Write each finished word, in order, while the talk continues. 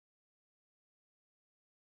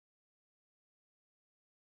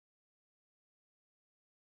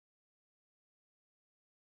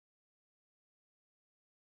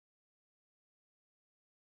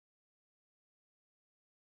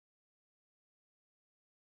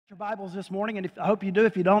Your Bibles this morning, and I hope you do.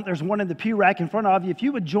 If you don't, there's one in the pew rack in front of you. If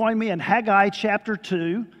you would join me in Haggai chapter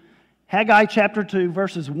 2,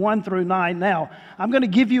 verses 1 through 9. Now, I'm going to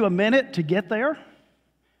give you a minute to get there,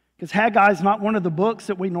 because Haggai is not one of the books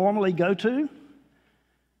that we normally go to.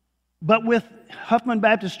 But with Huffman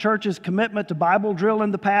Baptist Church's commitment to Bible drill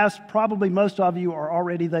in the past, probably most of you are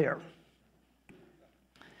already there.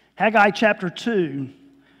 Haggai chapter 2,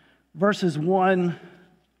 verses 1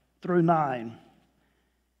 through 9.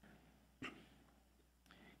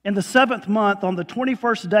 In the 7th month, on the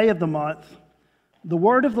 21st day of the month, the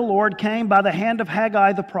word of the Lord came by the hand of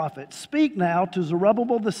Haggai the prophet. Speak now to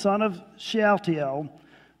Zerubbabel the son of Shealtiel,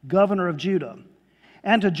 governor of Judah,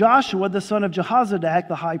 and to Joshua the son of Jehozadak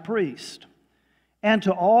the high priest, and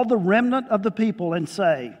to all the remnant of the people, and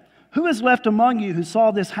say, Who is left among you who saw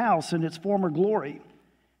this house in its former glory?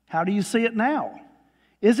 How do you see it now?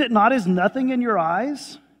 Is it not as nothing in your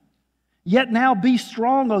eyes? Yet now be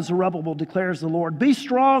strong, O Zerubbabel, declares the Lord. Be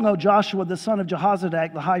strong, O Joshua, the son of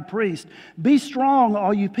Jehozadak, the high priest. Be strong,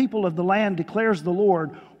 all you people of the land, declares the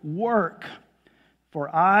Lord. Work,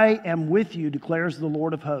 for I am with you, declares the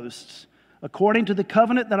Lord of hosts. According to the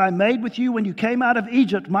covenant that I made with you when you came out of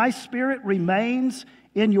Egypt, my spirit remains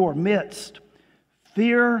in your midst.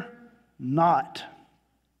 Fear not.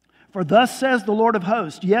 For thus says the Lord of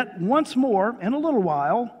hosts, yet once more, in a little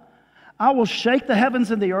while, I will shake the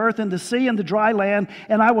heavens and the earth and the sea and the dry land,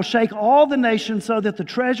 and I will shake all the nations so that the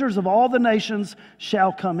treasures of all the nations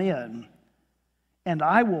shall come in. And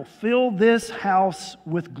I will fill this house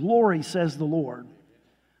with glory, says the Lord.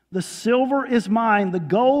 The silver is mine, the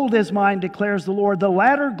gold is mine, declares the Lord. The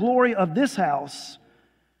latter glory of this house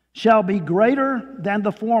shall be greater than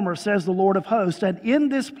the former, says the Lord of hosts. And in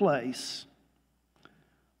this place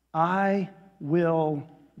I will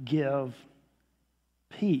give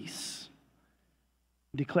peace,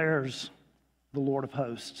 declares the Lord of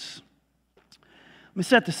hosts. Let me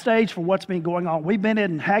set the stage for what's been going on. We've been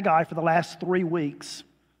in Haggai for the last 3 weeks.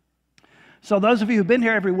 So those of you who've been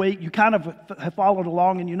here every week, you kind of have followed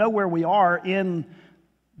along and you know where we are in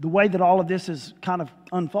the way that all of this is kind of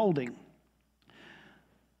unfolding.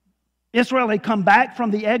 Israel had come back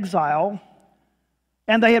from the exile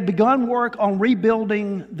and they had begun work on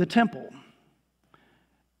rebuilding the temple.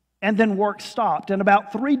 And then work stopped. And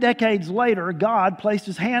about 3 decades later, God placed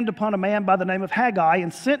his hand upon a man by the name of Haggai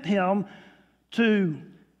and sent him to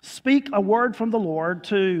speak a word from the Lord,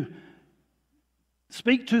 to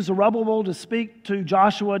speak to Zerubbabel, to speak to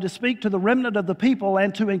Joshua, to speak to the remnant of the people,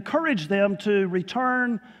 and to encourage them to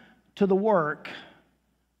return to the work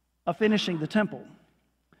of finishing the temple.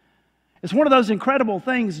 It's one of those incredible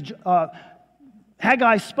things.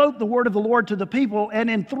 Haggai spoke the word of the Lord to the people, and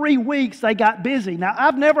in 3 weeks they got busy. Now,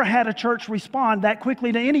 I've never had a church respond that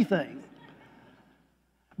quickly to anything.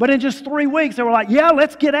 But in just 3 weeks, they were like, yeah,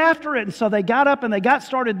 let's get after it. And so they got up and they got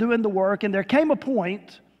started doing the work, and there came a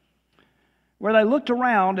point where they looked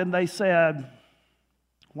around and they said,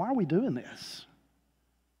 why are we doing this?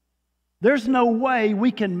 There's no way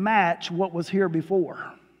we can match what was here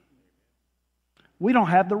before. We don't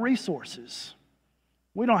have the resources.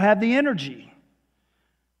 We don't have the energy.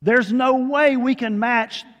 There's no way we can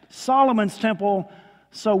match Solomon's temple,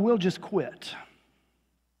 so we'll just quit.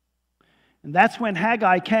 And that's when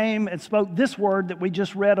Haggai came and spoke this word that we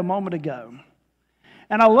just read a moment ago.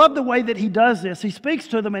 And I love the way that he does this. He speaks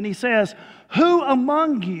to them and he says, Who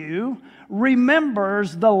among you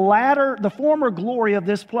remembers the former glory of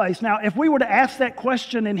this place? Now, if we were to ask that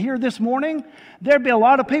question in here this morning, there'd be a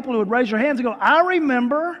lot of people who would raise their hands and go, I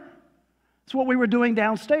remember. It's what we were doing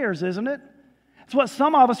downstairs, isn't it? It's what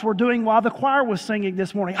some of us were doing while the choir was singing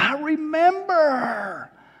this morning. I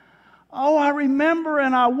remember. Oh, I remember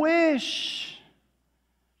and I wish.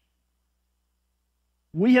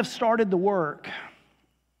 We have started the work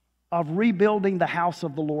of rebuilding the house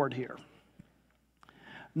of the Lord here.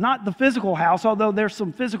 Not the physical house, although there's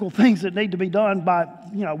some physical things that need to be done by,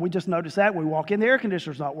 we just noticed that when we walk in, the air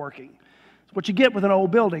conditioner's not working. It's what you get with an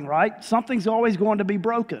old building, right? Something's always going to be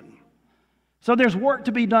broken. So there's work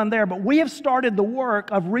to be done there, but we have started the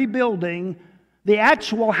work of rebuilding the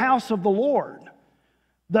actual house of the Lord,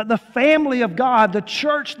 the family of God, the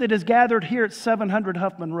church that is gathered here at 700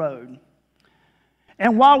 Huffman Road.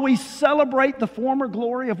 And while we celebrate the former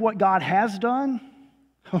glory of what God has done,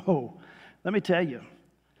 let me tell you,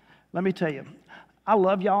 I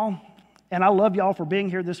love y'all, and I love y'all for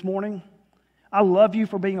being here this morning. I love you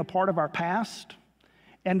for being a part of our past,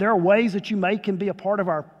 and there are ways that you can be a part of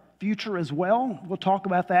our future as well. We'll talk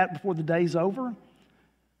about that before the day's over.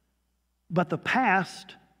 But the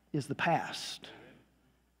past is the past.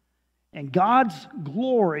 And God's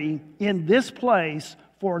glory in this place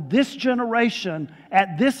for this generation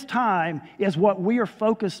at this time is what we are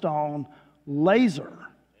focused on, laser,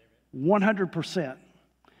 100%.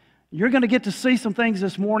 You're going to get to see some things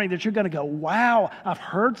this morning that you're going to go, wow, I've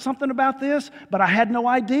heard something about this, but I had no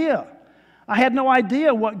idea. I had no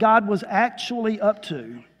idea what God was actually up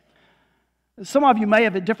to. Some of you may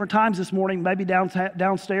have at different times this morning, maybe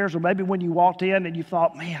downstairs or maybe when you walked in and you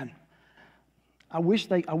thought, man, I wish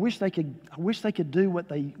they could do what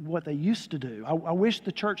they used to do. I wish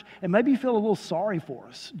the church, and maybe you feel a little sorry for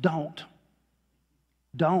us. Don't.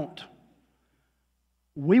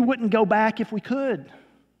 We wouldn't go back if we could.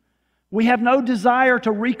 We have no desire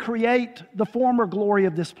to recreate the former glory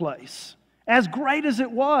of this place, as great as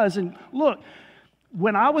it was. And look,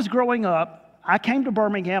 when I was growing up, I came to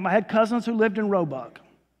Birmingham. I had cousins who lived in Roebuck,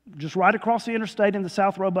 just right across the interstate in the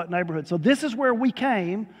South Roebuck neighborhood. So this is where we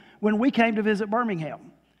came when we came to visit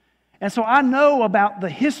Birmingham. And so I know about the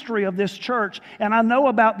history of this church, and I know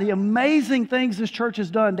about the amazing things this church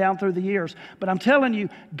has done down through the years. But I'm telling you,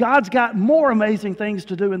 God's got more amazing things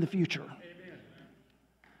to do in the future. Amen.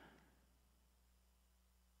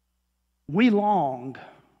 We long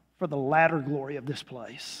for the latter glory of this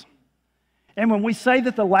place. And when we say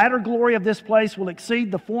that the latter glory of this place will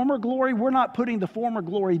exceed the former glory, we're not putting the former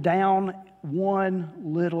glory down one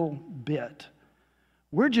little bit.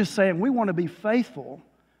 We're just saying we want to be faithful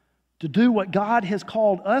to do what God has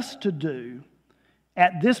called us to do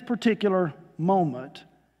at this particular moment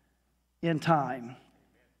in time.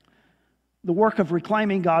 The work of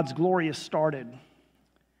reclaiming God's glory has started,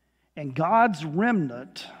 and God's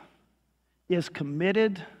remnant is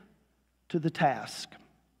committed to the task.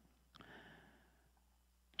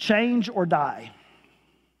 Change or die.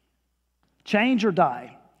 Change or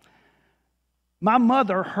die. My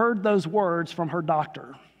mother heard those words from her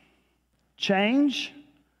doctor. Change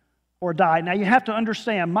or die. Now you have to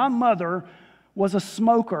understand, my mother was a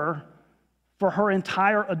smoker for her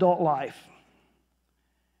entire adult life.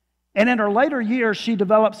 And in her later years, she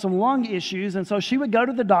developed some lung issues, and so she would go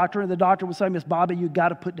to the doctor, and the doctor would say, Miss Bobby, you've got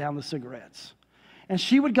to put down the cigarettes. And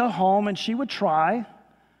she would go home, and she would try,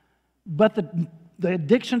 but the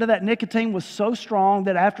addiction to that nicotine was so strong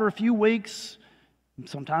that after a few weeks,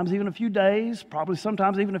 sometimes even a few days, probably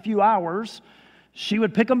sometimes even a few hours, she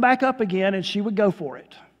would pick them back up again and she would go for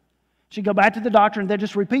it. She'd go back to the doctor and they'd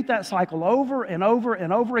just repeat that cycle over and over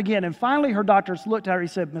and over again. And finally her doctor looked at her and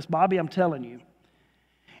he said, Miss Bobby, I'm telling you,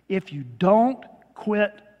 if you don't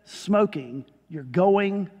quit smoking, you're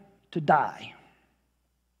going to die.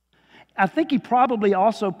 I think he probably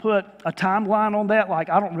also put a timeline on that, like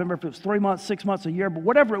I don't remember if it was 3 months, 6 months, a year, but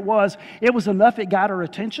whatever it was enough, it got her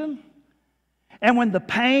attention. And when the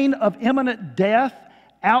pain of imminent death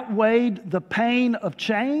outweighed the pain of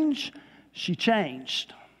change, she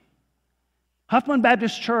changed. Huffman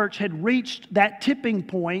Baptist Church had reached that tipping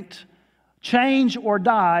point, change or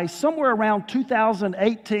die, somewhere around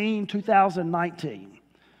 2018, 2019.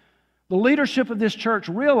 The leadership of this church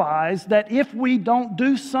realized that if we don't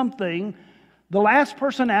do something, the last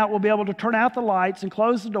person out will be able to turn out the lights and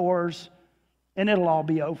close the doors, and it'll all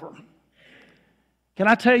be over. Can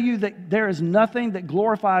I tell you that there is nothing that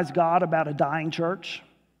glorifies God about a dying church?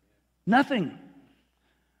 Nothing.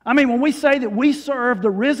 I mean, when we say that we serve the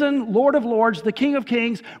risen Lord of Lords, the King of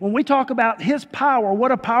Kings, when we talk about His power,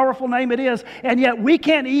 what a powerful name it is, and yet we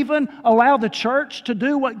can't even allow the church to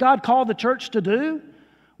do what God called the church to do,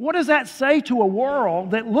 what does that say to a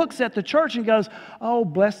world that looks at the church and goes, oh,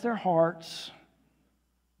 bless their hearts,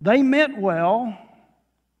 they meant well.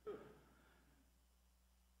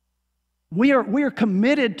 We are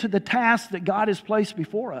committed to the task that God has placed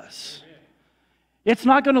before us. It's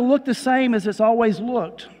not going to look the same as it's always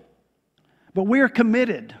looked, but we are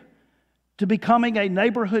committed to becoming a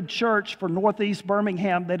neighborhood church for Northeast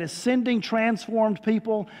Birmingham that is sending transformed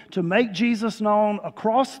people to make Jesus known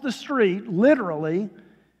across the street, literally,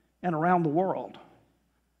 and around the world.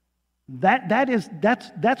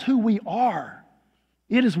 That's who we are.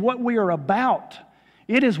 It is what we are about.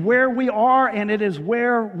 It is where we are, and it is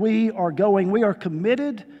where we are going. We are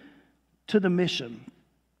committed to the mission.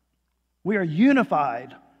 We are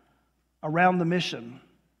unified around the mission.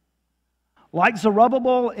 Like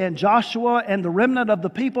Zerubbabel and Joshua and the remnant of the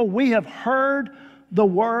people, we have heard the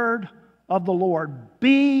word of the Lord.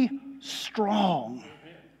 Be strong.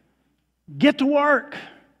 Get to work.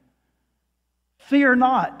 Fear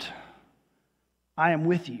not. I am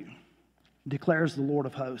with you, declares the Lord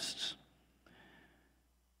of hosts.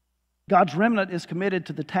 God's remnant is committed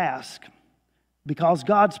to the task because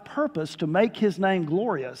God's purpose to make His name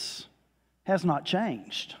glorious has not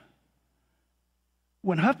changed.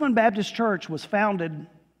 When Huffman Baptist Church was founded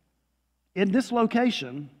in this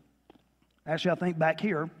location, Actually, I think back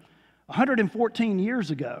here, 114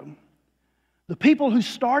 years ago, the people who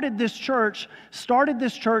started this church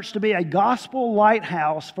to be a gospel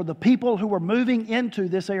lighthouse for the people who were moving into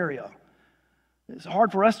this area. It's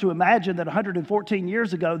hard for us to imagine that 114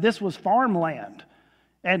 years ago, this was farmland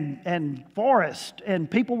and forest, and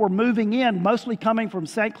people were moving in, mostly coming from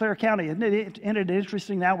St. Clair County. Isn't it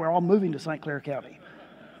interesting now we're all moving to St. Clair County?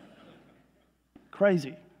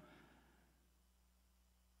 Crazy.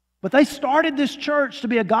 But they started this church to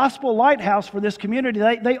be a gospel lighthouse for this community.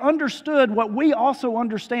 They understood what we also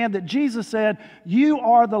understand, that Jesus said, "You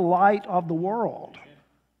are the light of the world."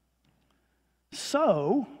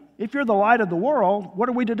 So, if you're the light of the world, what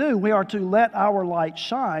are we to do? We are to let our light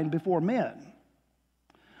shine before men,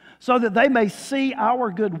 so that they may see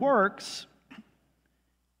our good works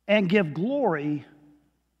and give glory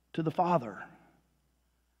to the Father.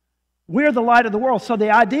 We're the light of the world. So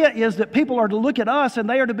the idea is that people are to look at us and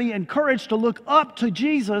they are to be encouraged to look up to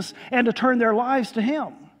Jesus and to turn their lives to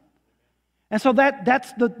Him. And so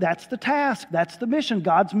that's the task. That's the mission.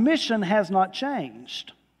 God's mission has not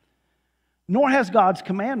changed, nor has God's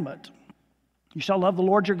commandment. You shall love the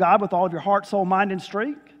Lord your God with all of your heart, soul, mind, and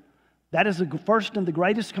strength. That is the first and the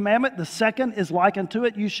greatest commandment. The second is like unto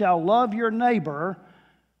it, you shall love your neighbor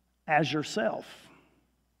as yourself.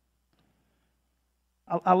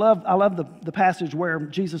 I love the passage where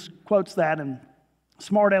Jesus quotes that, and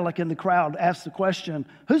smart aleck in the crowd asks the question,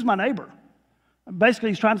 who's my neighbor? Basically,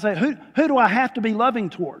 he's trying to say, who do I have to be loving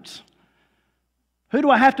towards? Who do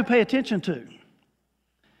I have to pay attention to?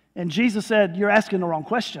 And Jesus said, you're asking the wrong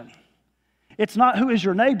question. It's not who is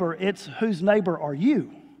your neighbor, it's whose neighbor are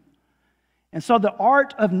you? And so the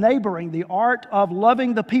art of neighboring, the art of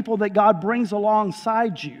loving the people that God brings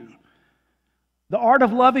alongside you, the art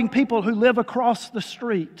of loving people who live across the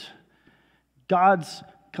street, God's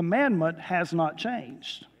commandment has not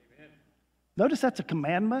changed. Amen. Notice that's a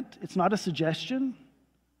commandment. It's not a suggestion.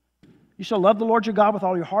 You shall love the Lord your God with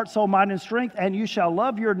all your heart, soul, mind, and strength, and you shall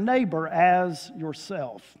love your neighbor as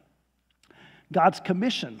yourself. God's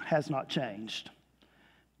commission has not changed.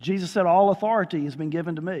 Jesus said, all authority has been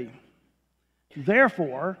given to me.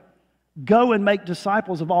 Therefore, go and make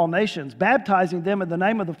disciples of all nations, baptizing them in the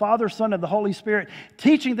name of the Father, Son, and the Holy Spirit,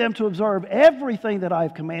 teaching them to observe everything that I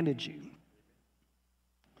have commanded you.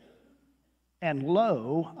 And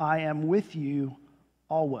lo, I am with you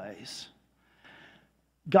always.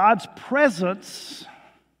 God's presence,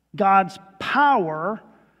 God's power,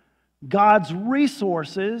 God's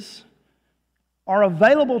resources are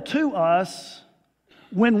available to us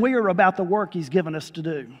when we are about the work He's given us to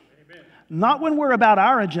do. Not when we're about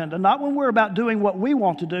our agenda, not when we're about doing what we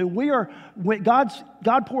want to do.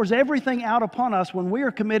 God pours everything out upon us when we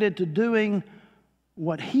are committed to doing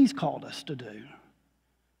what He's called us to do.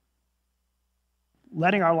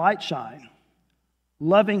 Letting our light shine,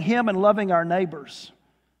 loving Him and loving our neighbors,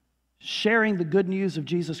 sharing the good news of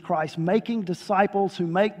Jesus Christ, making disciples who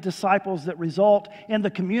make disciples that result in the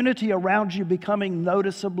community around you becoming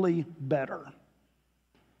noticeably better.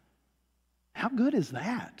 How good is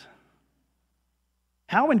that?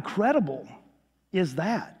 How incredible is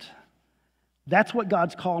that? That's what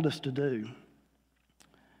God's called us to do.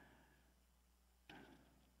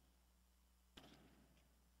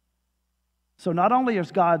 So not only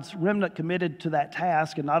is God's remnant committed to that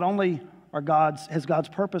task, and not only has God's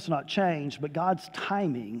purpose not changed, but God's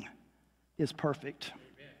timing is perfect.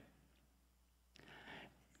 Amen.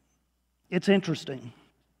 It's interesting.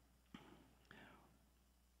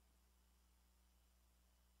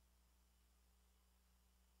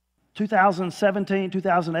 2017,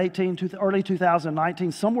 2018, early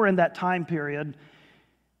 2019, somewhere in that time period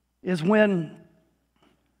is when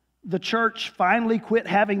the church finally quit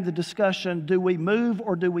having the discussion, do we move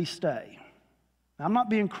or do we stay? Now, I'm not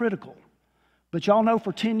being critical, but y'all know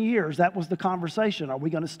for 10 years that was the conversation. Are we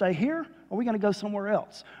going to stay here or are we going to go somewhere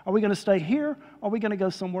else? Are we going to stay here or are we going to go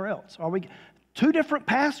somewhere else? Two different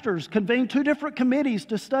pastors convened two different committees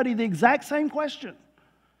to study the exact same question.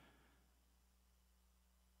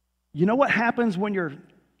 You know what happens when you're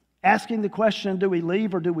asking the question, do we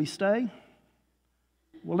leave or do we stay?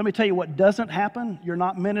 Well, let me tell you what doesn't happen. You're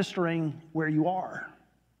not ministering where you are.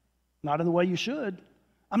 Not in the way you should.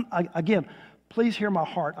 Again, please hear my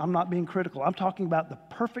heart. I'm not being critical. I'm talking about the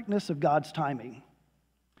perfectness of God's timing.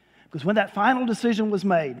 Because when that final decision was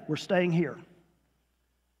made, we're staying here.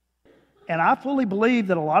 And I fully believe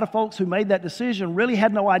that a lot of folks who made that decision really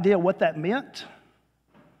had no idea what that meant.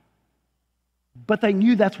 But they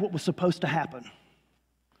knew that's what was supposed to happen.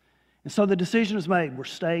 And so the decision was made, we're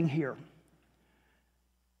staying here.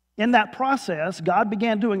 In that process, God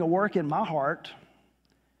began doing a work in my heart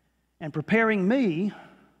and preparing me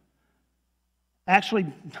Actually,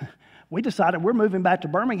 we decided we're moving back to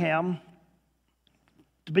Birmingham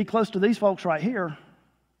to be close to these folks right here,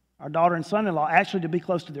 our daughter and son-in-law, actually to be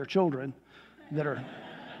close to their children that are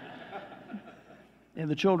in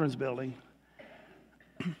the children's building.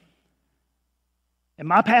 And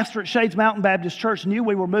my pastor at Shades Mountain Baptist Church knew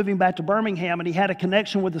we were moving back to Birmingham, and he had a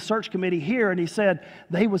connection with the search committee here, and he said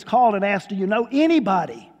that he was called and asked, do you know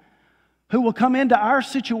anybody who will come into our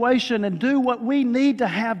situation and do what we need to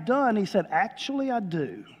have done? He said, actually, I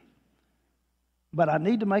do, but I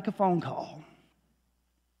need to make a phone call.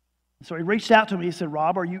 So he reached out to me. He said,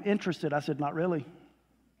 Rob, are you interested? I said, not really.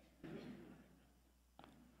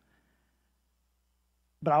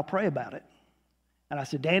 But I'll pray about it. And I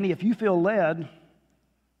said, Danny, if you feel led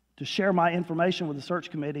to share my information with the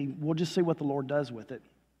search committee, we'll just see what the Lord does with it.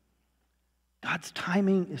 God's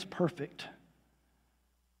timing is perfect.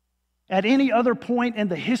 At any other point in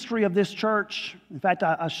the history of this church, in fact,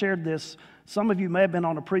 I shared this, some of you may have been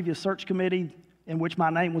on a previous search committee in which my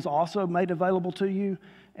name was also made available to you,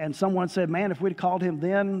 and someone said, man, if we'd called him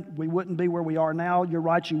then, we wouldn't be where we are now. You're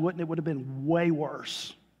right, you wouldn't. It would have been way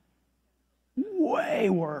worse. Way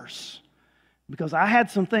worse. Because I had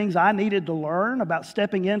some things I needed to learn about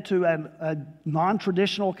stepping into a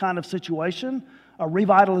non-traditional kind of situation, a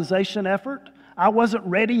revitalization effort. I wasn't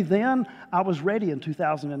ready then. I was ready in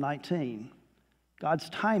 2019. God's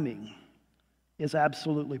timing is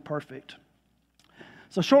absolutely perfect.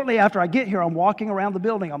 So shortly after I get here, I'm walking around the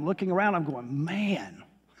building. I'm looking around. I'm going, man,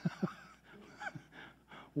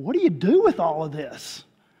 what do you do with all of this?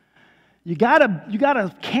 You got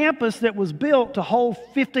a campus that was built to hold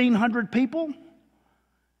 1,500 people,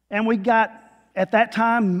 and we got, at that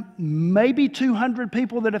time, maybe 200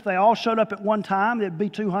 people that if they all showed up at one time, it'd be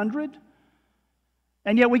 200.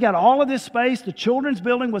 And yet we got all of this space. The children's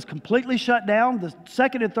building was completely shut down. The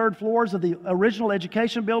second and third floors of the original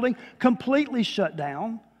education building completely shut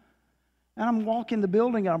down. And I'm walking the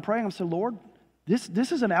building and I'm praying. I'm saying, Lord,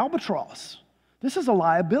 this is an albatross. This is a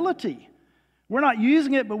liability. We're not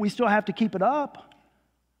using it, but we still have to keep it up.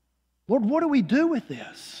 Lord, what do we do with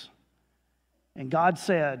this? And God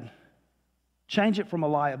said, change it from a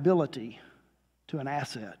liability to an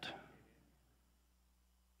asset.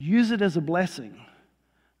 Use it as a blessing.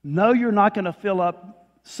 No, you're not going to fill up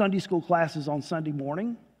Sunday school classes on Sunday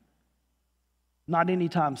morning. Not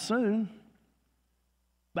anytime soon.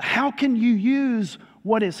 But how can you use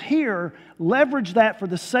what is here, leverage that for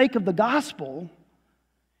the sake of the gospel,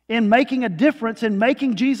 in making a difference, in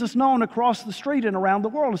making Jesus known across the street and around the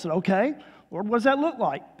world? I said, okay, Lord, what does that look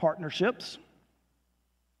like? Partnerships.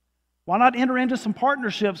 Why not enter into some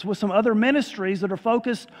partnerships with some other ministries that are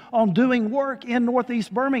focused on doing work in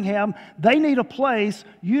Northeast Birmingham? They need a place.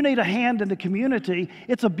 You need a hand in the community.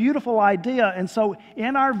 It's a beautiful idea. And so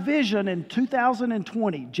in our vision in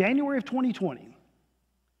 2020, January of 2020,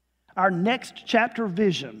 our next chapter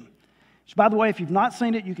vision, which, by the way, if you've not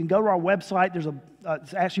seen it, you can go to our website. There's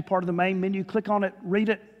it's actually part of the main menu. Click on it, read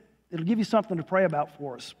it. It'll give you something to pray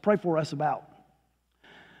for us about.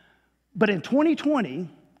 But in 2020,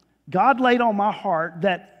 God laid on my heart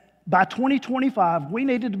that by 2025, we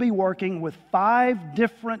needed to be working with 5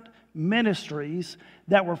 different ministries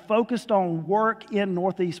that were focused on work in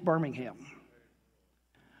Northeast Birmingham.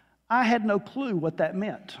 I had no clue what that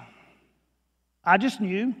meant. I just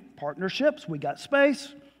knew partnerships, we got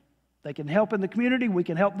space, they can help in the community, we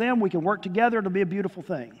can help them, we can work together, it'll be a beautiful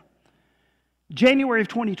thing. January of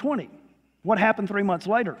 2020, what happened 3 months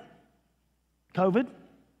later? COVID.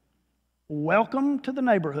 Welcome to the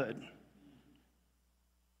neighborhood.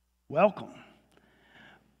 Welcome.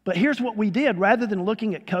 But here's what we did. Rather than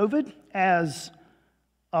looking at COVID as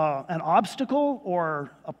an obstacle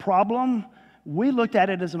or a problem, we looked at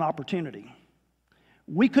it as an opportunity.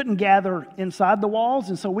 We couldn't gather inside the walls,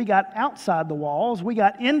 and so we got outside the walls. We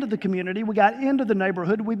got into the community. We got into the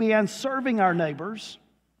neighborhood. We began serving our neighbors.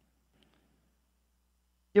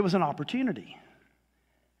 It was an opportunity.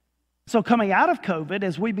 So coming out of COVID,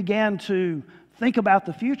 as we began to think about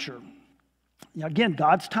the future, again,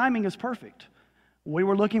 God's timing is perfect. We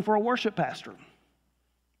were looking for a worship pastor.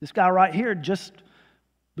 This guy right here just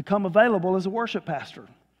become available as a worship pastor.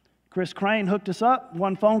 Chris Crane hooked us up,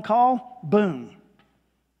 one phone call, boom.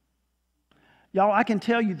 Y'all, I can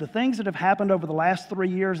tell you the things that have happened over the last 3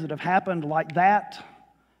 years that have happened like that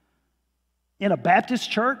in a Baptist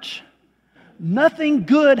church, nothing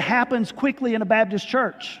good happens quickly in a Baptist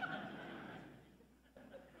church.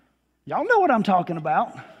 Y'all know what I'm talking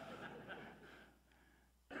about.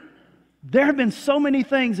 There have been so many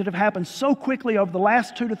things that have happened so quickly over the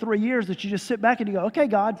last 2 to 3 years that you just sit back and you go, okay,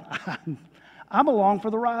 God, I'm along for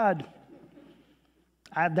the ride.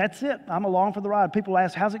 That's it. I'm along for the ride. People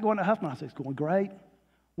ask, how's it going at Huffman? I said, it's going great.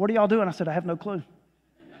 What are y'all doing? I said, I have no clue.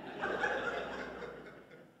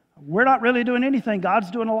 We're not really doing anything.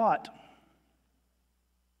 God's doing a lot.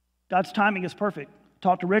 God's timing is perfect.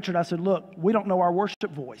 Talked to Richard. I said, look, we don't know our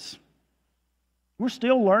worship voice. We're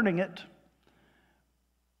still learning it.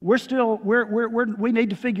 We need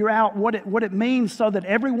to figure out what it means so that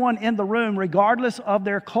everyone in the room, regardless of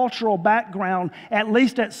their cultural background, at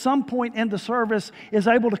least at some point in the service, is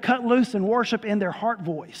able to cut loose and worship in their heart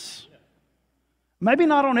voice. Maybe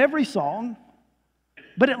not on every song,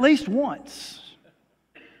 but at least once.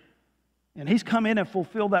 And he's come in and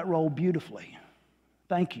fulfilled that role beautifully.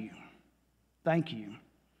 Thank you. Thank you.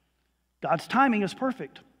 God's timing is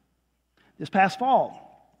perfect. This past fall,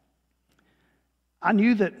 I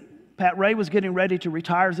knew that Pat Ray was getting ready to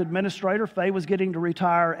retire as administrator. Faye was getting to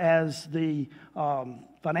retire as the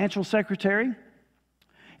financial secretary.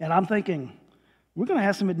 And I'm thinking, we're going to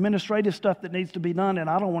have some administrative stuff that needs to be done, and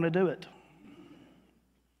I don't want to do it.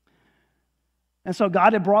 And so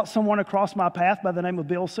God had brought someone across my path by the name of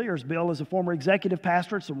Bill Sears. Bill is a former executive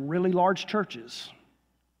pastor at some really large churches.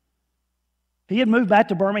 He had moved back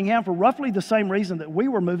to Birmingham for roughly the same reason that we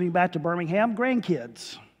were moving back to Birmingham,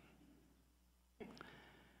 grandkids.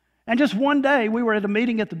 And just one day, we were at a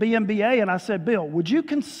meeting at the BMBA, and I said, Bill, would you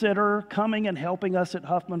consider coming and helping us at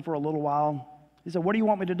Huffman for a little while? He said, what do you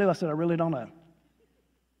want me to do? I said, I really don't know.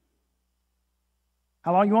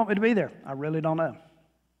 How long you want me to be there? I really don't know.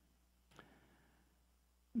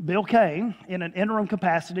 Bill came in an interim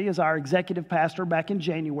capacity as our executive pastor back in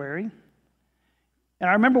January. And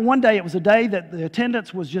I remember one day, it was a day that the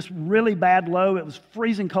attendance was just really bad low. It was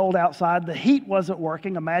freezing cold outside. The heat wasn't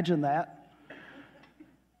working. Imagine that.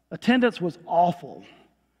 Attendance was awful.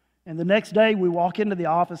 And the next day, we walk into the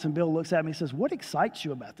office, and Bill looks at me and says, what excites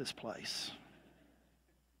you about this place?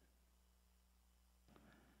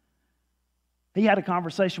 He had a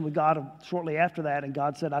conversation with God shortly after that, and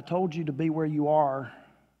God said, I told you to be where you are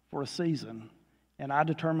for a season, and I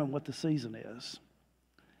determine what the season is.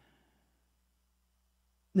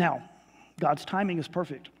 Now, God's timing is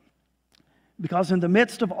perfect, because in the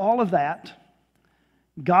midst of all of that,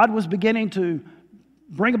 God was beginning to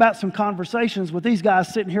bring about some conversations with these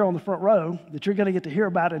guys sitting here on the front row that you're going to get to hear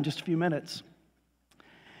about in just a few minutes.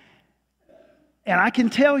 And I can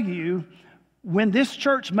tell you, when this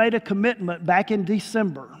church made a commitment back in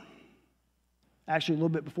December, actually a little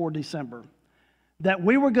bit before December, that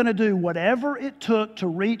we were going to do whatever it took to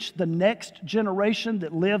reach the next generation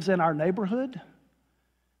that lives in our neighborhood.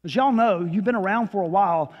 As y'all know, you've been around for a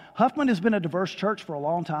while. Huffman has been a diverse church for a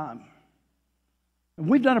long time. And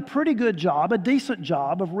we've done a pretty good job, a decent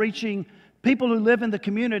job, of reaching people who live in the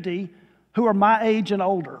community who are my age and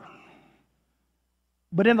older.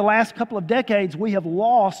 But in the last couple of decades, we have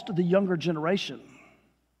lost the younger generations.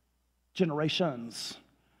 In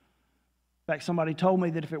fact, somebody told me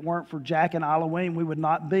that if it weren't for Jack and Halloween, we would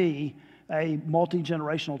not be a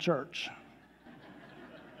multi-generational church.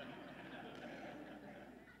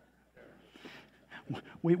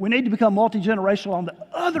 We need to become multi-generational on the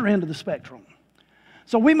other end of the spectrum.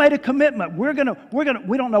 So we made a commitment. We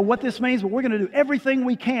don't know what this means, but we're going to do everything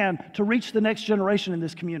we can to reach the next generation in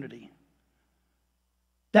this community.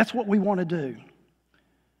 That's what we want to do.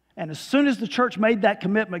 And as soon as the church made that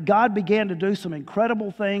commitment, God began to do some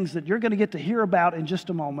incredible things that you're going to get to hear about in just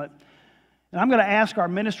a moment. And I'm going to ask our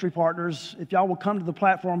ministry partners if y'all will come to the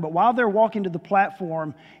platform. But while they're walking to the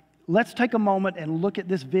platform, let's take a moment and look at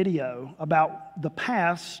this video about the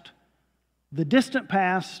past, the distant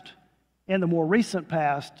past, and the more recent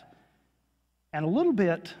past, and a little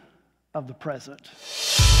bit of the present.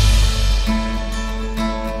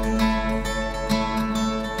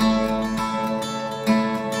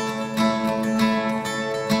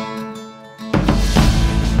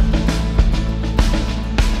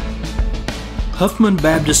 Huffman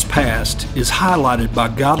Baptist Past is highlighted by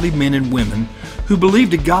godly men and women who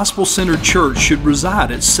believed a gospel-centered church should reside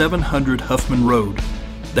at 700 Huffman Road.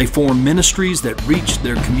 They form ministries that reach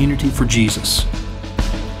their community for Jesus.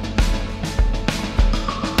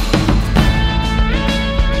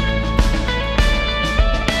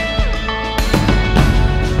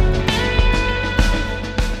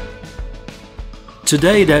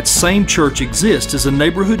 Today, that same church exists as a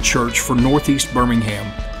neighborhood church for Northeast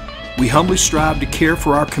Birmingham. We humbly strive to care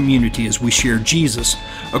for our community as we share Jesus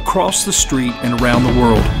across the street and around the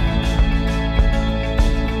world.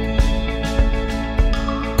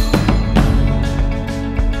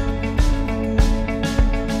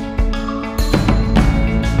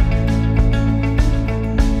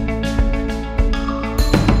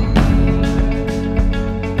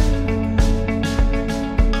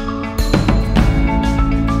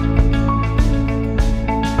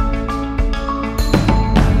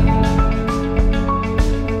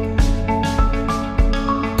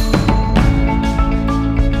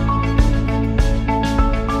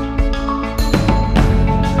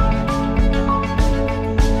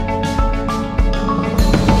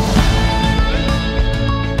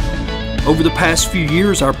 Over the past few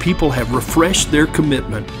years, our people have refreshed their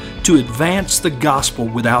commitment to advance the gospel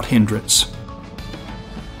without hindrance.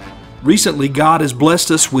 Recently, God has blessed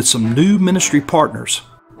us with some new ministry partners.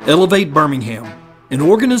 Elevate Birmingham, an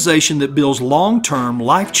organization that builds long-term,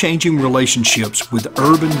 life-changing relationships with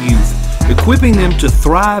urban youth, equipping them to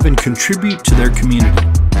thrive and contribute to their community.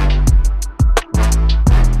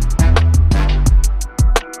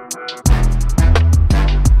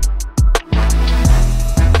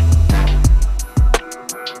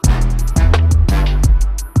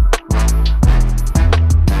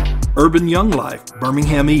 Urban Young Life,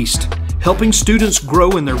 Birmingham East, helping students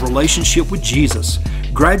grow in their relationship with Jesus,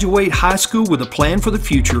 graduate high school with a plan for the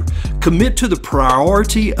future, commit to the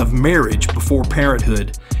priority of marriage before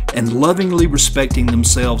parenthood, and lovingly respecting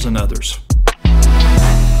themselves and others.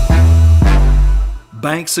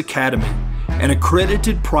 Banks Academy, an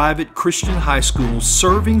accredited private Christian high school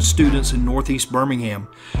serving students in Northeast Birmingham,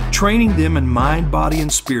 training them in mind, body,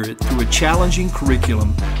 and spirit through a challenging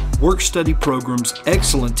curriculum, work-study programs,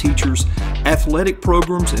 excellent teachers, athletic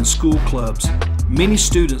programs, and school clubs. Many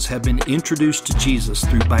students have been introduced to Jesus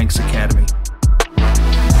through Banks Academy.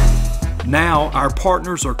 Now, our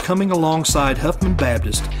partners are coming alongside Huffman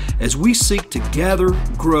Baptist as we seek to gather,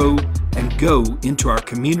 grow, and go into our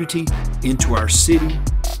community, into our city,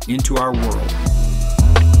 into our world.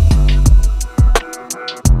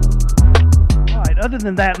 All right, other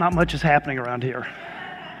than that, not much is happening around here.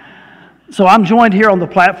 So I'm joined here on the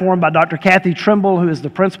platform by Dr. Kathy Trimble, who is the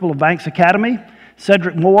principal of Banks Academy,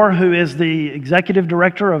 Cedric Moore, who is the executive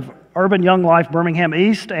director of Urban Young Life Birmingham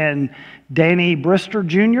East, and Danny Brister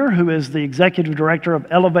Jr., who is the executive director of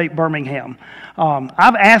Elevate Birmingham.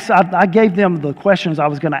 I gave them the questions I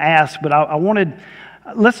was going to ask, but I wanted,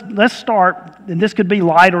 let's start, and this could be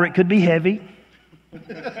light or it could be heavy.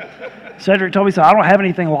 Cedric told me, so I don't have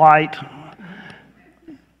anything light.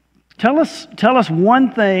 Tell us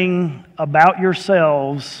one thing about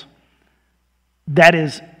yourselves that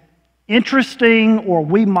is interesting or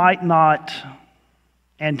we might not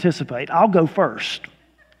anticipate. I'll go first.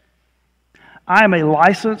 I am a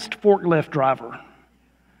licensed forklift driver.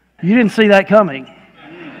 You didn't see that coming.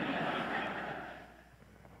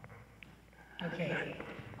 Okay.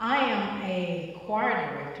 I am a choir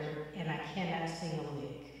director and I cannot sing a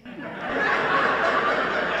lick.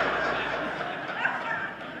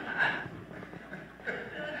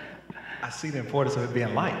 I see the importance of it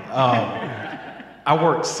being light. I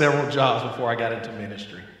worked several jobs before I got into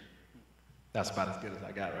ministry. That's about as good as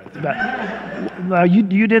I got right there. But,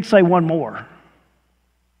 you did say one more.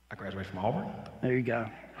 I graduated from Auburn. There you go.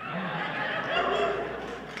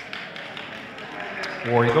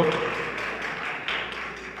 War Eagle.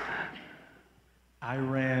 I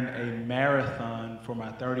ran a marathon for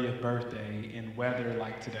my 30th birthday in weather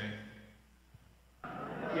like today.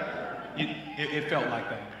 It felt like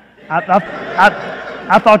that.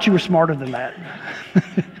 I thought you were smarter than that.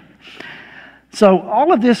 So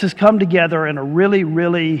all of this has come together in a really,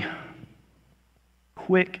 really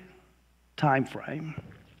quick time frame.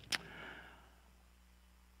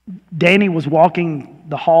 Danny was walking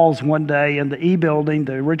the halls one day in the E building,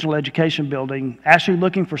 the original education building, actually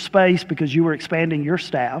looking for space because you were expanding your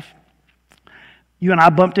staff. You and I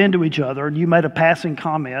bumped into each other, and you made a passing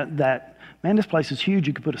comment that, man, this place is huge,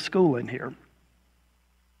 you could put a school in here.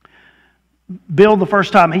 Bill, the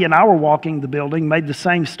first time he and I were walking the building, made the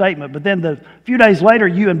same statement, but then a few days later,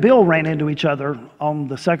 you and Bill ran into each other on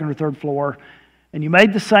the second or third floor, and you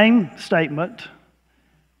made the same statement,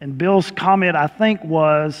 and Bill's comment, I think,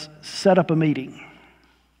 was, set up a meeting.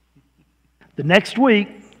 The next week,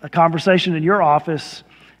 a conversation in your office,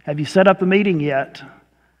 have you set up the meeting yet?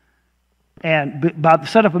 And by the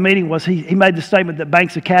set up a meeting was he made the statement that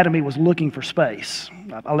Banks Academy was looking for space.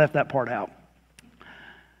 I left that part out.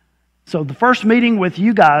 So the first meeting with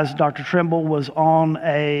you guys, Dr. Trimble, was on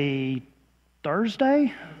a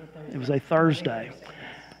Thursday? It was a Thursday.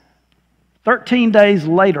 13 days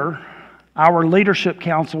later, our leadership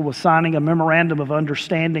council was signing a memorandum of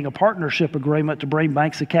understanding, a partnership agreement to bring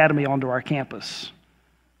Banks Academy onto our campus.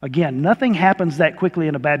 Again, nothing happens that quickly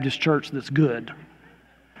in a Baptist church that's good.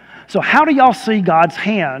 So how do y'all see God's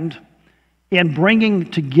hand in bringing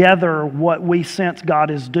together what we sense God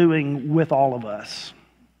is doing with all of us?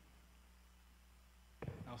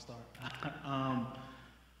 I'll start.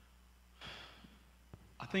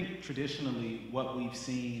 I think traditionally what we've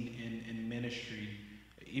seen in ministry,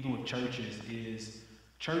 even with churches, is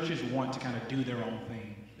churches want to kind of do their own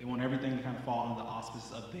thing. They want everything to kind of fall under the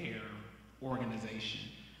auspices of their organization.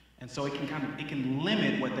 And so it can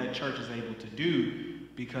limit what that church is able to do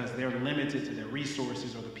because they're limited to their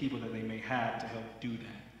resources or the people that they may have to help do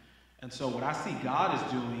that. And so what I see God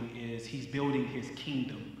is doing is he's building his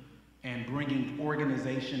kingdom and bringing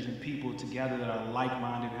organizations and people together that are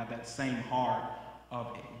like-minded and have that same heart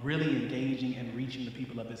of really engaging and reaching the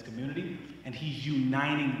people of his community. And he's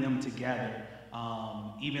uniting them together,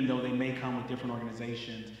 even though they may come with different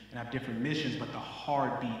organizations and have different missions, but the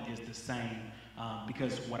heartbeat is the same.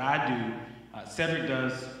 Because what I do, Cedric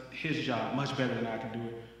does his job much better than I can do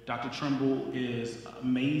it. Dr. Trimble is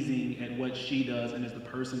amazing at what she does and is the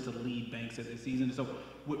person to lead Banks at this season. So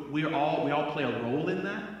we all play a role in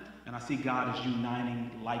that, and I see God as uniting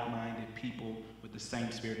like-minded people with the same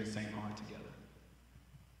spirit and same heart together.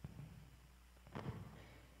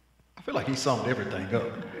 I feel like he summed everything up.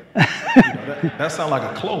 You know, that sounds like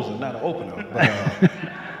a closer, not an opener. But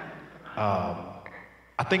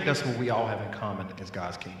I think that's what we all have in common is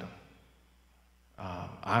God's kingdom.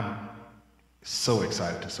 I'm so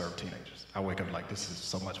excited to serve teenagers. I wake up like, this is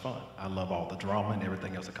so much fun. I love all the drama and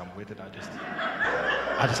everything else that comes with it.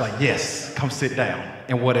 I just like, yes, come sit down.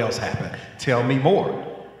 And what else happened? Tell me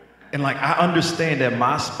more. And like, I understand that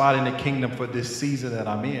my spot in the kingdom for this season that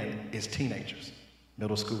I'm in is teenagers.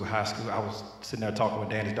 Middle school, high school. I was sitting there talking with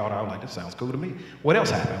Danny's daughter. I was like, this sounds cool to me. What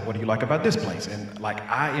else happened? What do you like about this place? And like,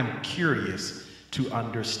 I am curious to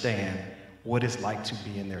understand what it's like to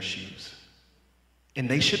be in their shoes. And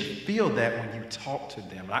they should feel that when you talk to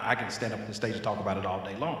them. I can stand up on the stage and talk about it all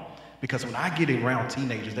day long. Because when I get around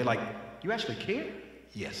teenagers, they're like, you actually care?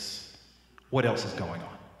 Yes. What else is going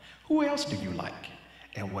on? Who else do you like?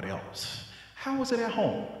 And what else? How is it at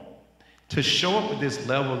home? To show up with this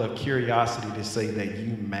level of curiosity to say that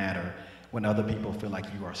you matter when other people feel like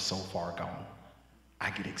you are so far gone,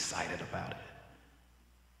 I get excited about it.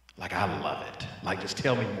 Like, I love it. Like, just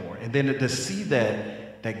tell me more. And then to see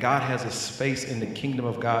that God has a space in the kingdom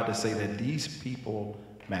of God to say that these people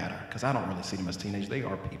matter. Because I don't really see them as teenagers. They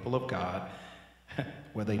are people of God.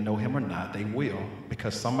 Whether they know him or not, they will.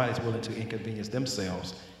 Because somebody's willing to inconvenience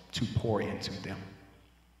themselves to pour into them.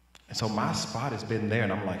 And so my spot has been there.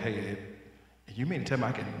 And I'm like, hey, you mean to tell me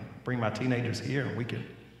I can bring my teenagers here and we can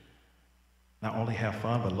not only have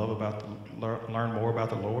fun, but learn more about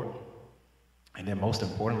the Lord? And then most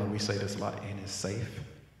importantly, we say this a lot, and it's safe.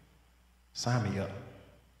 Sign me up.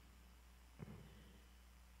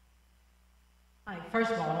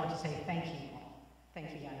 First of all, I want to say thank you all.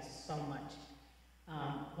 Thank you guys so much.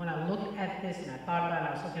 When I looked at this and I thought about it,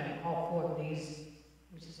 I was looking at all four of these,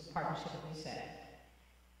 which is a partnership that we said.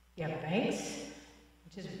 You have Banks,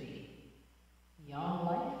 which is B. Young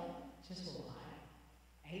Life, which is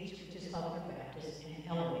Y. H, which is Upward Baptist, and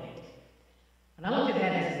Elevate. When I looked at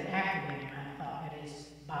that as an acronym, I thought that is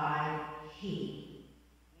by he.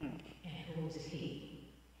 And who is he?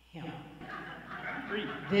 Him.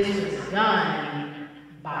 This was done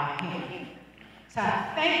by him. So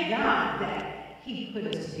I thank God that he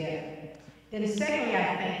put us together. Then secondly,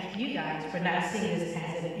 I thank you guys for not seeing this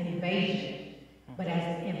as an invasion, but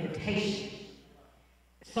as an invitation,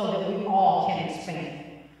 so that we all can expand.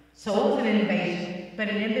 So it was an invasion, but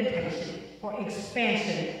an invitation for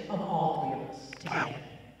expansion of all three of us together.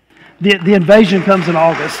 Wow. The invasion comes in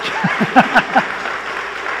August.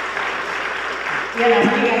 Yeah, we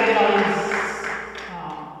got to get all these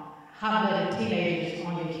hot-blooded teenagers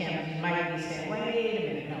on your campus. You might be saying, wait a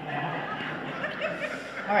minute, no.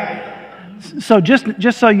 All right. So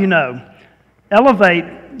just so you know, Elevate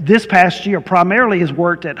this past year primarily has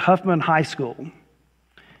worked at Huffman High School.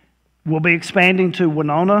 We'll be expanding to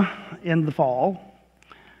Winona in the fall.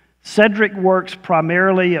 Cedric works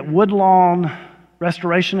primarily at Woodlawn,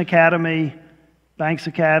 Restoration Academy, Banks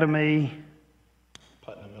Academy,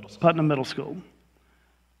 Putnam Middle School.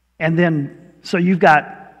 And then, so you've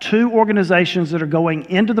got two organizations that are going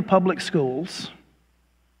into the public schools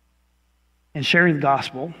and sharing the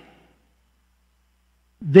gospel.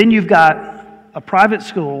 Then you've got a private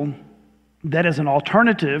school that is an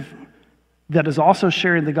alternative that is also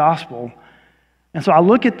sharing the gospel. And so I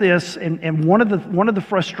look at this, and one of the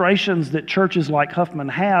frustrations that churches like Huffman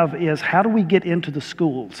have is, how do we get into the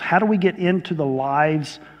schools? How do we get into the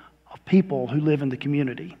lives of people who live in the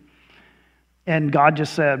community? And God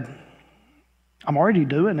just said, I'm already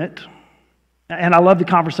doing it. And I love the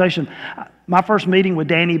conversation. My first meeting with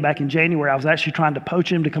Danny back in January, I was actually trying to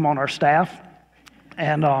poach him to come on our staff.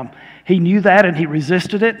 And he knew that, and he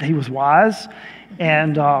resisted it. He was wise.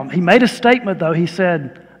 And he made a statement, though. He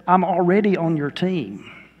said, I'm already on your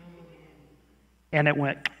team. And it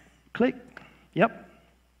went click. Yep.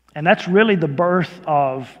 And that's really the birth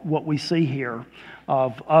of what we see here,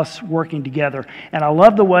 of us working together. And I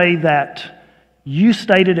love the way that you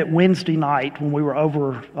stated it Wednesday night when we were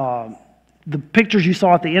over The pictures you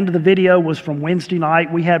saw at the end of the video was from Wednesday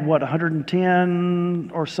night. We had,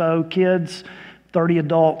 110 or so kids, 30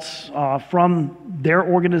 adults from their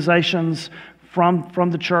organizations, from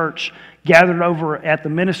the church, gathered over at the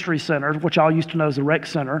ministry center, which I used to know as the rec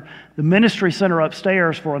center, the ministry center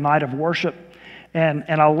upstairs for a night of worship. And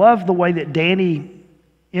I love the way that Danny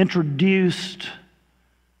introduced.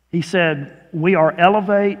 He said, "We are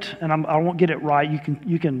Elevate," and I won't get it right.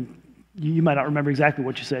 You may not remember exactly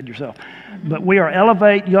what you said yourself, but we are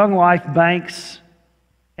Elevate, Young Life, Banks,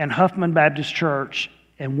 and Huffman Baptist Church,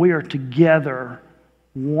 and we are together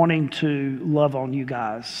wanting to love on you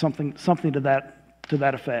guys. Something to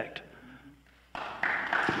that effect.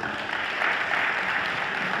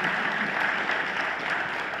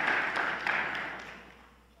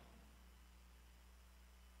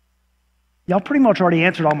 Y'all pretty much already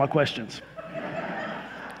answered all my questions.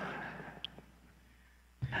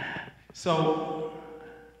 So,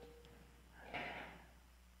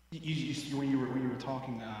 when you were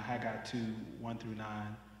talking Haggai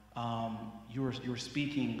 2:1-9, you were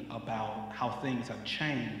speaking about how things have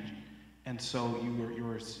changed, and so you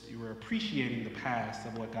were appreciating the past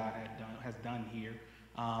of what God has done here,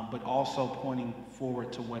 but also pointing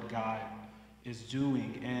forward to what God is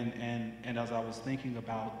doing. And as I was thinking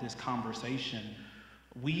about this conversation,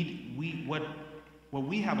 what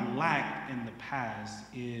we have lacked in the past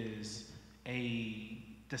is a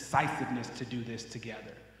decisiveness to do this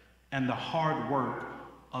together, and the hard work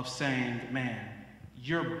of saying, "Man,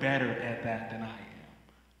 you're better at that than I am.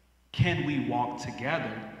 Can we walk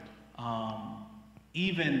together,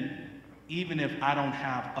 even if I don't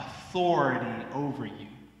have authority over you?"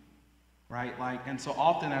 Right? And so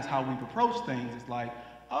often that's how we've approached things. It's like,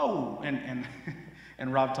 oh, and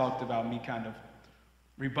Rob talked about me kind of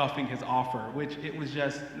rebuffing his offer, which it was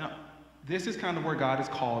just, no, this is kind of where God has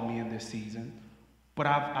called me in this season, but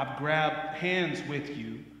I've grabbed hands with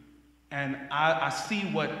you, and I see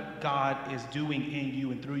what God is doing in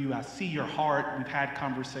you and through you. I see your heart. We've had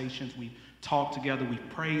conversations. We've talked together. We've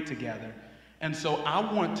prayed together. And so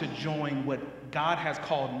I want to join what God has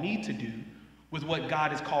called me to do with what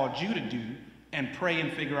God has called you to do, and pray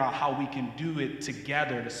and figure out how we can do it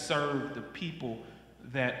together to serve the people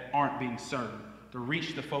that aren't being served, to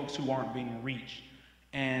reach the folks who aren't being reached.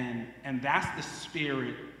 And that's the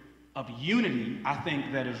spirit of unity, I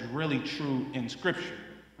think, that is really true in Scripture,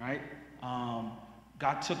 right?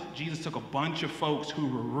 Jesus took a bunch of folks who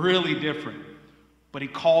were really different, but he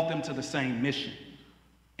called them to the same mission.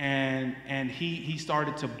 And he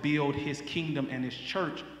started to build his kingdom and his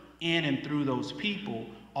church in and through those people,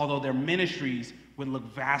 although their ministries would look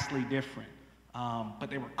vastly different.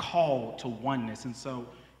 But they were called to oneness. And so,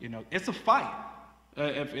 it's a fight.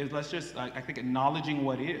 Let's just, I think, acknowledging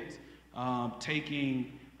what is,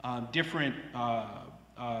 taking different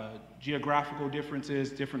geographical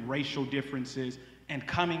differences, different racial differences, and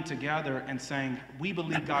coming together and saying, we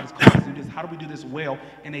believe God has called us to do this. How do we do this well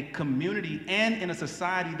in a community and in a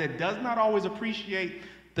society that does not always appreciate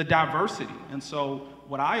the diversity? And so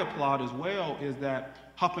what I applaud as well is that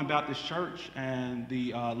Huffman Baptist Church and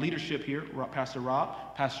the leadership here, Pastor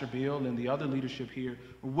Rob, Pastor Bill, and the other leadership here,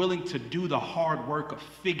 are willing to do the hard work of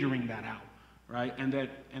figuring that out, right? And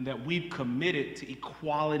that we've committed to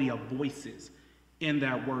equality of voices in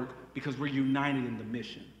that work because we're united in the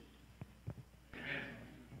mission.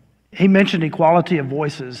 He mentioned equality of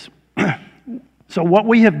voices. So what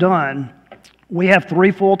we have done, we have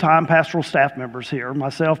 3 full-time pastoral staff members here,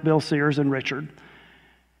 myself, Bill Sears, and Richard.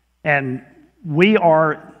 And we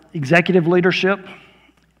are executive leadership,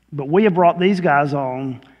 but we have brought these guys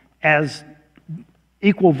on as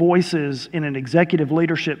equal voices in an executive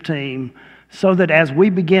leadership team so that as we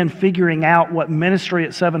begin figuring out what ministry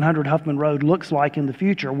at 700 Huffman Road looks like in the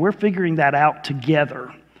future, we're figuring that out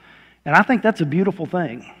together. And I think that's a beautiful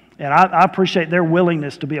thing. And I appreciate their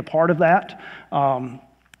willingness to be a part of that.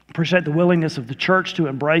 Appreciate the willingness of the church to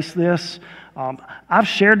embrace this. I've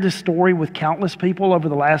shared this story with countless people over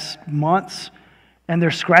the last months, and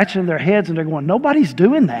they're scratching their heads and they're going, nobody's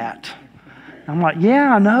doing that. I'm like,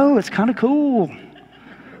 yeah, I know, it's kind of cool.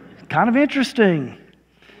 Kind of interesting.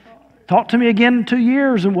 Talk to me again in 2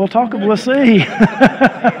 years and we'll see.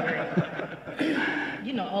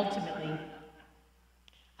 Ultimately,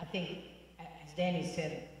 I think, as Danny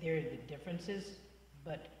said, there are the differences,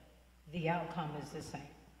 but the outcome is the same.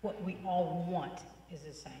 What we all want is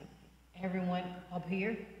the same. Everyone up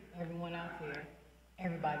here, everyone out there,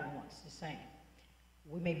 everybody wants the same.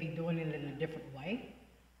 We may be doing it in a different way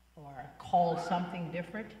or called something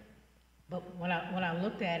different, but when I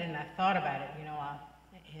looked at it and I thought about it,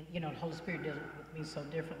 the Holy Spirit does it with me so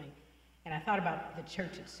differently, and I thought about the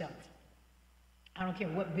church itself. I don't care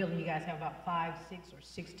what building you guys have, about 5, 6, or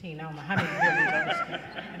 16. I don't know how many buildings are there.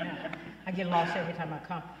 And, I get lost every time I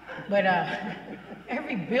come. But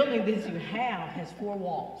every building that you have has 4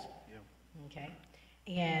 walls. Okay?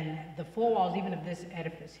 And the 4 walls, even of this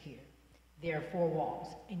edifice here, there are 4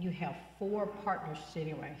 walls. And you have 4 partners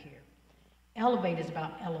sitting right here. Elevate is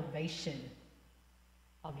about elevation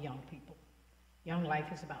of young people. Young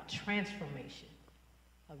Life is about transformation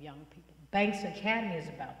of young people. Banks Academy is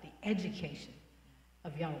about the education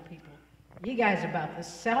of young people. You guys are about the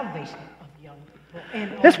salvation of young people.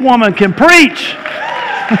 And This woman can preach.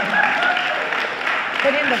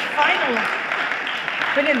 But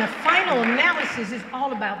in the final analysis, it's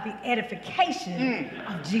all about the edification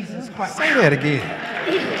of Jesus Christ. Say that again.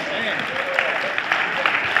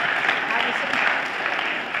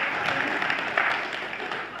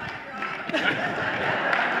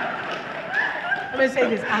 Let me say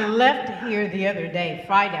this. I left here the other day,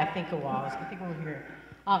 Friday, I think it was. I think we were here.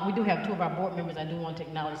 We do have 2 of our board members I do want to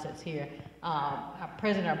acknowledge that's here. Our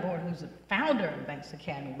president of our board, who's the founder of Banks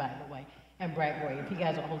Academy, by the way, and Brad Roy. If you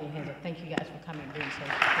guys are holding hands up, thank you guys for coming and being so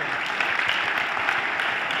supportive.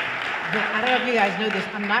 But I don't know if you guys know this.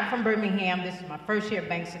 I'm not from Birmingham. This is my first year at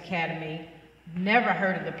Banks Academy. Never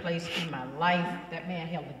heard of the place in my life. That man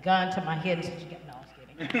held a gun to my head and said, "You got no."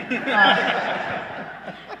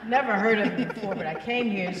 Never heard of it before, but I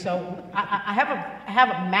came here, so I have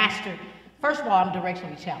a master. First of all, I'm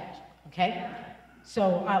directionally challenged, okay?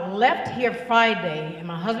 So I left here Friday, and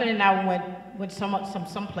my husband and I went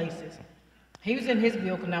some places. He was in his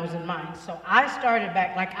vehicle, and I was in mine. So I started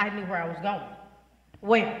back like I knew where I was going.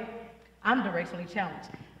 Well, I'm directionally challenged.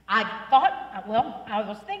 I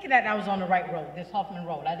was thinking that I was on the right road, this Hoffman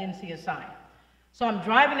Road. I didn't see a sign. So I'm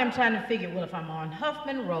driving, I'm trying to figure, well, if I'm on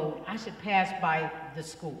Huffman Road, I should pass by the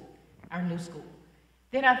school, our new school.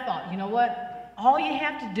 Then I thought, you know what? All you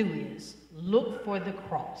have to do is look for the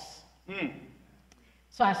cross.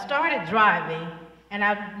 So I started driving, and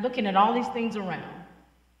I'm looking at all these things around,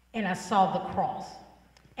 and I saw the cross.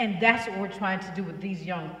 And that's what we're trying to do with these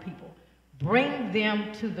young people. Bring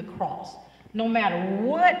them to the cross. No matter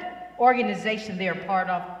what organization they're part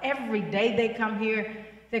of, every day they come here,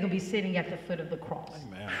 they're going to be sitting at the foot of the cross.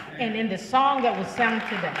 Amen. And in the song that was sung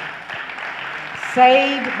today,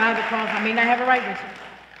 saved by the cross, I may not have it right with you,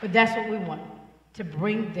 but that's what we want, to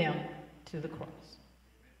bring them to the cross.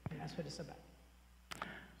 And that's what it's about.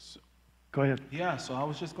 Go ahead. Yeah, so I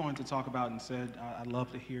was just going to talk about and said, I'd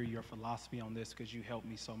love to hear your philosophy on this because you helped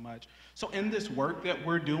me so much. So in this work that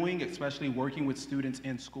we're doing, especially working with students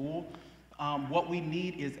in school, what we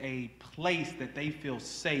need is a place that they feel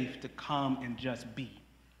safe to come and just be.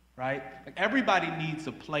 Right? Like everybody needs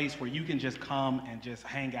a place where you can just come and just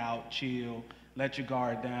hang out, chill, let your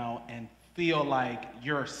guard down, and feel like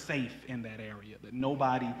you're safe in that area, that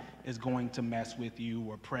nobody is going to mess with you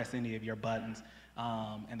or press any of your buttons,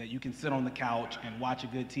 and that you can sit on the couch and watch a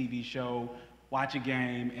good TV show, watch a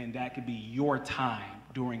game, and that could be your time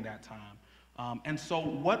during that time. And so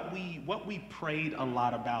what we prayed a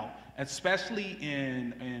lot about, especially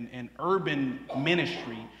in urban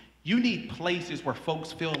ministry, you need places where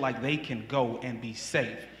folks feel like they can go and be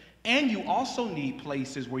safe. And you also need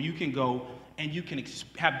places where you can go and you can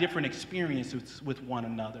have different experiences with one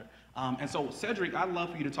another. And so, Cedric, I'd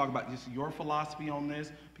love for you to talk about just your philosophy on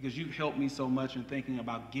this, because you've helped me so much in thinking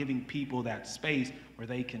about giving people that space where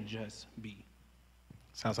they can just be.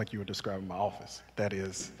 Sounds like you were describing my office. That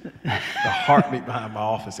is the heartbeat behind my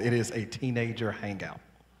office. It is a teenager hangout.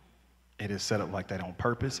 It is set up like that on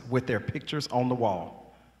purpose with their pictures on the wall.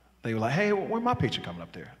 They were like, hey, where's my picture coming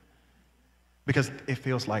up there? Because it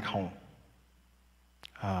feels like home.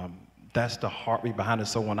 That's the heartbeat behind it.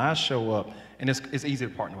 So when I show up, and it's easy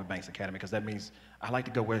to partner with Banks Academy because that means I like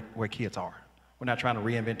to go where kids are. We're not trying to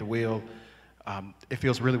reinvent the wheel. It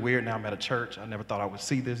feels really weird now I'm at a church. I never thought I would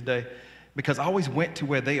see this day because I always went to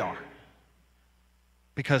where they are.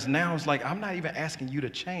 Because now it's like, I'm not even asking you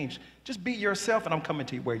to change. Just be yourself and I'm coming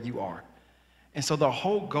to where you are. And so the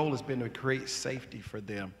whole goal has been to create safety for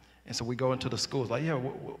them. And so we go into the schools like, yeah,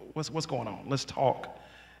 what's going on? Let's talk.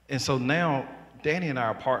 And so now Danny and I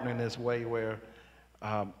are partnering this way where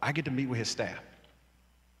I get to meet with his staff.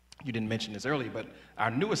 You didn't mention this earlier, but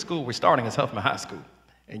our newest school we're starting is Huffman High School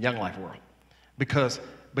in Young Life World. Because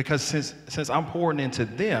since I'm pouring into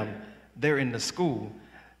them, they're in the school.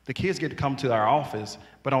 The kids get to come to our office,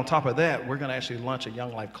 but on top of that, we're going to actually launch a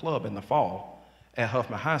Young Life Club in the fall at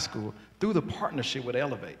Huffman High School through the partnership with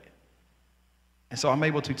Elevate. And so I'm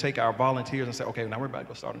able to take our volunteers and say, okay, now we're about to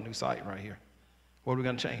go start a new site right here. What are we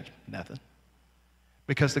going to change? Nothing.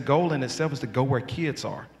 Because the goal in itself is to go where kids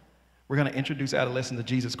are. We're going to introduce adolescents to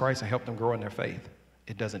Jesus Christ and help them grow in their faith.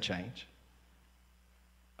 It doesn't change.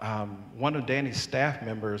 one of Danny's staff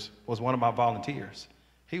members was one of my volunteers.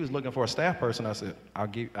 He was looking for a staff person. I said,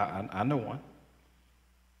 I know one.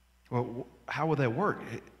 Well, how will that work?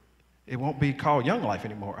 It won't be called Young Life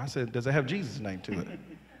anymore. I said, does it have Jesus' name to it?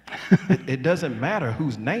 It doesn't matter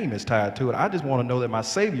whose name is tied to it. I just want to know that my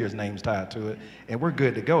Savior's name's tied to it, and we're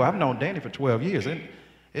good to go. I've known Danny for 12 years, and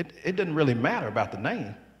it didn't really matter about the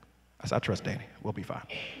name. I said, I trust Danny. We'll be fine.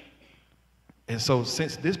 And so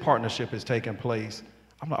since this partnership has taken place,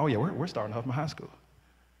 I'm like, oh yeah, we're starting Huffman High School.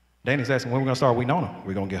 Danny's asking when we're going to start. We know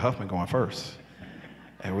we're going to get Huffman going first.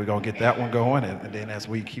 And we're going to get that one going, and then as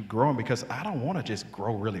we keep growing, because I don't want to just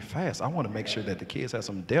grow really fast. I want to make sure that the kids have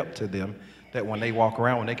some depth to them, that when they walk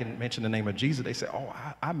around, when they can mention the name of Jesus, they say, oh,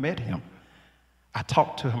 I met him. I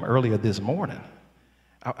talked to him earlier this morning.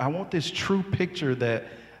 I want this true picture that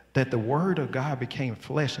the Word of God became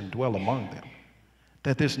flesh and dwelt among them.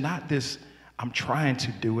 That there's not this, I'm trying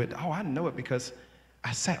to do it. Oh, I know it because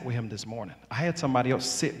I sat with him this morning. I had somebody else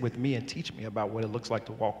sit with me and teach me about what it looks like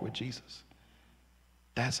to walk with Jesus.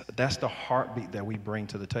 That's the heartbeat that we bring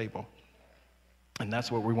to the table. And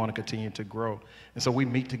that's what we want to continue to grow. And so we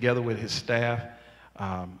meet together with his staff.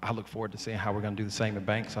 I look forward to seeing how we're going to do the same in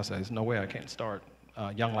Banks. I said, there's no way I can't start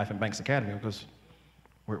Young Life in Banks Academy because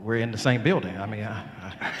we're in the same building. I mean,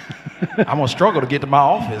 I'm going to struggle to get to my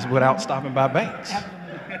office without stopping by Banks.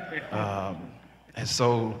 And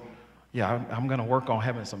so, yeah, I'm going to work on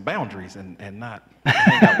having some boundaries and not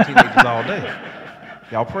hang out with teenagers all day.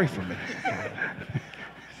 Y'all pray for me.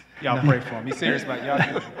 Y'all pray for him. He's serious about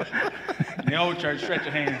y'all. In the old church, stretch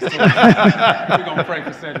your hands. So we're going to pray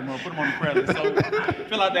for Cedric. We'll put him on the prayer list. So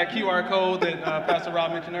fill out that QR code that Pastor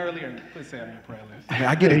Rob mentioned earlier and put Cedric on your prayer list. I mean,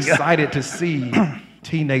 I get excited to see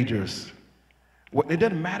teenagers. It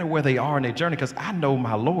doesn't matter where they are in their journey because I know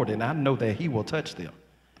my Lord and I know that he will touch them.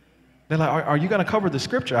 They're like, are you going to cover the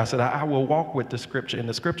scripture? I said, I will walk with the scripture and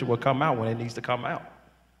the scripture will come out when it needs to come out.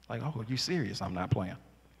 Like, oh, are you serious? I'm not playing.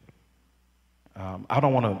 I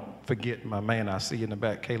don't want to forget my man I see in the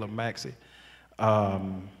back, Caleb Maxey,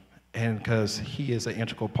 and because he is an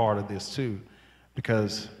integral part of this too,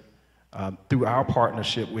 because through our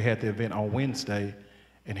partnership, we had the event on Wednesday,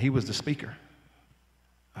 and he was the speaker.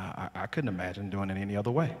 I couldn't imagine doing it any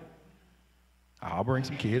other way. I'll bring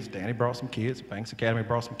some kids. Danny brought some kids. Banks Academy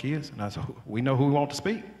brought some kids, and I said, we know who we want to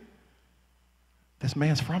speak. This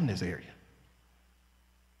man's from this area.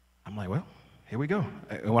 I'm like, well, here we go.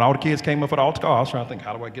 And when all the kids came up for the altar call, I was trying to think,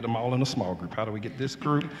 how do I get them all in a small group? How do we get this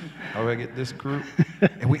group? How do I get this group?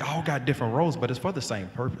 And we all got different roles, but it's for the same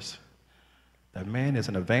purpose. That man is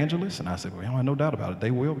an evangelist, and I said, well, I have no doubt about it.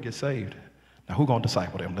 They will get saved. Now, who's going to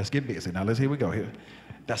disciple them? Let's get busy. Now, here we go. Here.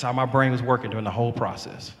 That's how my brain was working during the whole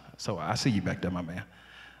process. So I see you back there, my man.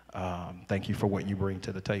 Thank you for what you bring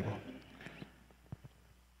to the table.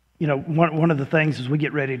 You know, one of the things as we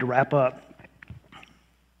get ready to wrap up,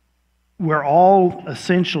 we're all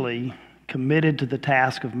essentially committed to the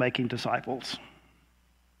task of making disciples,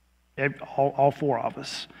 all four of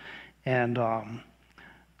us. And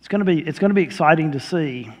it's going to be exciting to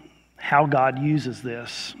see how God uses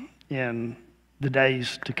this in the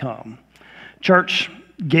days to come. Church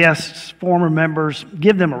guests, former members,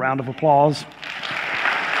 give them a round of applause.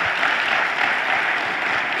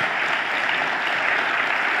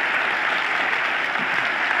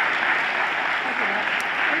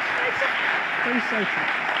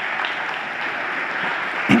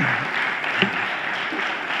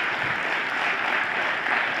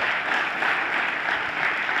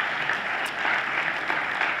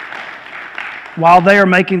 While they are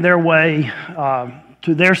making their way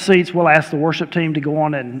to their seats, we'll ask the worship team to go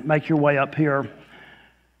on and make your way up here. The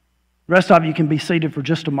rest of you can be seated for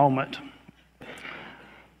just a moment.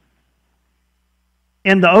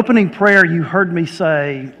 In the opening prayer, you heard me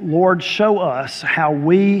say, Lord, show us how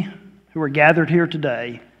we who are gathered here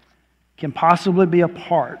today can possibly be a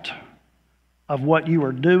part of what you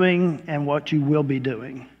are doing and what you will be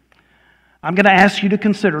doing. I'm going to ask you to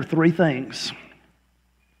consider three things.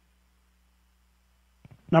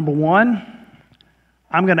 Number one,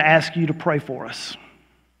 I'm going to ask you to pray for us,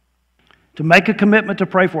 to make a commitment to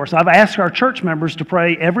pray for us. I've asked our church members to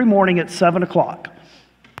pray every morning at 7 o'clock.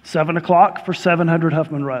 7 o'clock for 700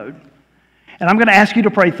 Huffman Road. And I'm going to ask you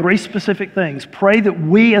to pray three specific things. Pray that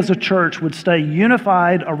we as a church would stay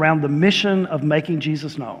unified around the mission of making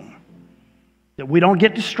Jesus known. That we don't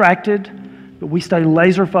get distracted, but we stay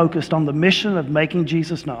laser focused on the mission of making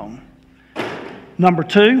Jesus known. Number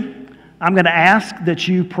two, I'm going to ask that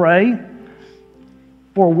you pray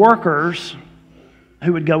for workers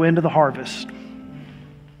who would go into the harvest.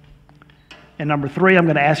 And number three, I'm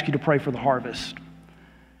going to ask you to pray for the harvest.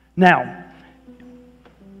 Now,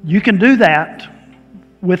 you can do that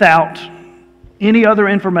without any other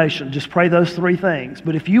information. Just pray those three things.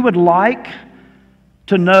 But if you would like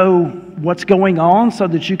to know what's going on so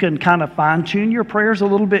that you can kind of fine-tune your prayers a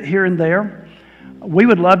little bit here and there, we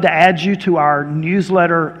would love to add you to our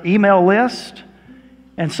newsletter email list.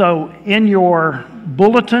 And so in your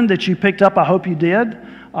bulletin that you picked up, I hope you did,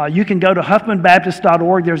 you can go to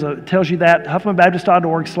huffmanbaptist.org. It tells you that,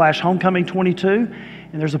 huffmanbaptist.org/homecoming22.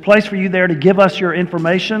 And there's a place for you there to give us your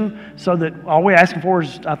information so that all we're asking for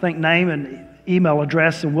is, I think, name and email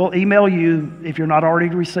address, and we'll email you, if you're not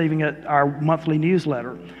already receiving it, our monthly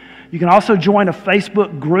newsletter. You can also join a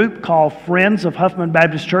Facebook group called Friends of Huffman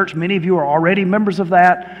Baptist Church. Many of you are already members of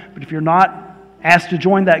that, but if you're not asked to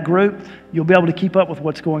join that group, you'll be able to keep up with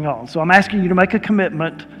what's going on. So I'm asking you to make a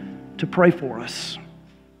commitment to pray for us.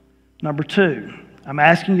 Number two, I'm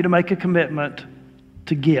asking you to make a commitment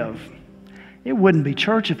to give. It wouldn't be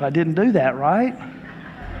church if I didn't do that, right?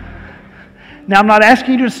 Now, I'm not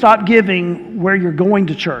asking you to stop giving where you're going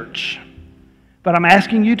to church, but I'm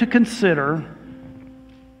asking you to consider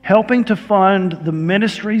helping to fund the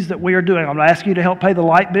ministries that we are doing. I'm not asking you to help pay the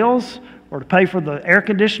light bills or to pay for the air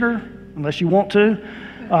conditioner, unless you want to.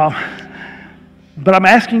 But I'm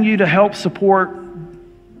asking you to help support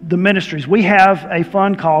the ministries. We have a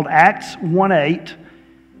fund called Acts 1-8.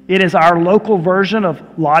 It is our local version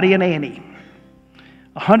of Lottie and Annie.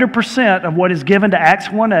 100% of what is given to Acts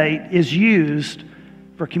 1-8 is used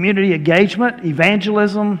for community engagement,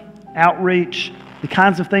 evangelism, outreach, the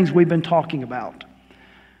kinds of things we've been talking about.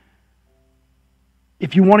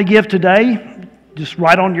 If you want to give today, just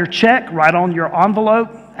write on your check, write on your envelope,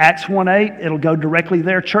 Acts 1-8. It'll go directly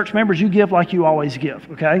there. Church members, you give like you always give,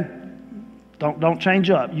 okay? Don't change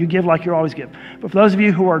up. You give like you always give. But for those of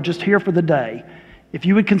you who are just here for the day, if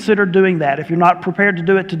you would consider doing that, if you're not prepared to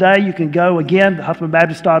do it today, you can go again to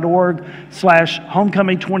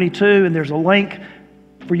huffmanbaptist.org/homecoming22, and there's a link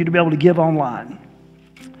for you to be able to give online.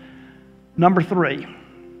 Number three,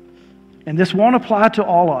 and this won't apply to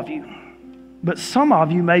all of you, but some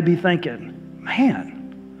of you may be thinking,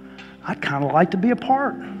 man, I'd kind of like to be a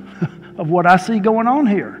part of what I see going on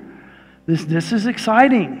here. This is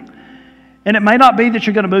exciting. And it may not be that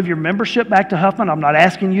you're going to move your membership back to Huffman. I'm not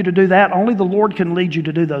asking you to do that. Only the Lord can lead you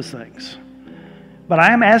to do those things. But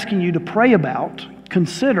I am asking you to pray about,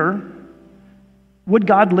 consider, would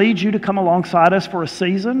God lead you to come alongside us for a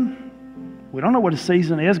season? We don't know what a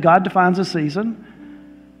season is. God defines a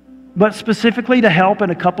season. But specifically to help in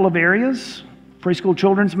a couple of areas: preschool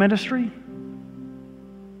children's ministry,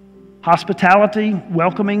 hospitality,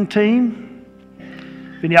 welcoming team.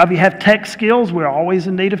 If any of you have tech skills, we're always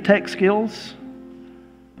in need of tech skills.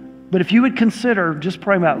 But if you would consider, just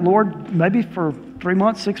pray about, Lord, maybe for 3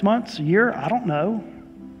 months, 6 months, a year, I don't know.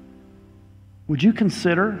 Would you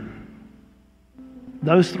consider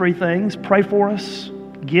those three things? Pray for us,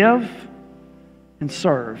 give, and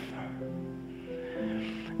serve.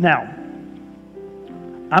 Now,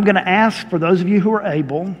 I'm going to ask for those of you who are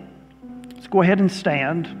able, let's go ahead and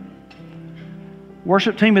stand.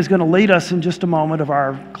 Worship team is going to lead us in just a moment of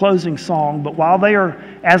our closing song, but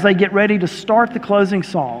as they get ready to start the closing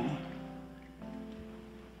song,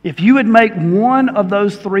 if you would make one of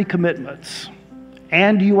those three commitments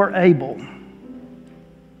and you are able,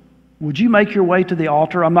 would you make your way to the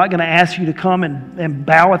altar? I'm not going to ask you to come and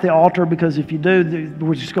bow at the altar, because if you do,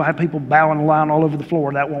 we're just going to have people bowing in line all over the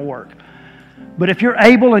floor. That won't work. But if you're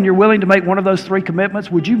able and you're willing to make one of those three commitments,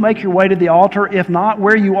 would you make your way to the altar? If not,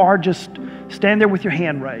 where you are, just stand there with your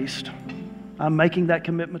hand raised. I'm making that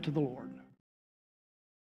commitment to the Lord.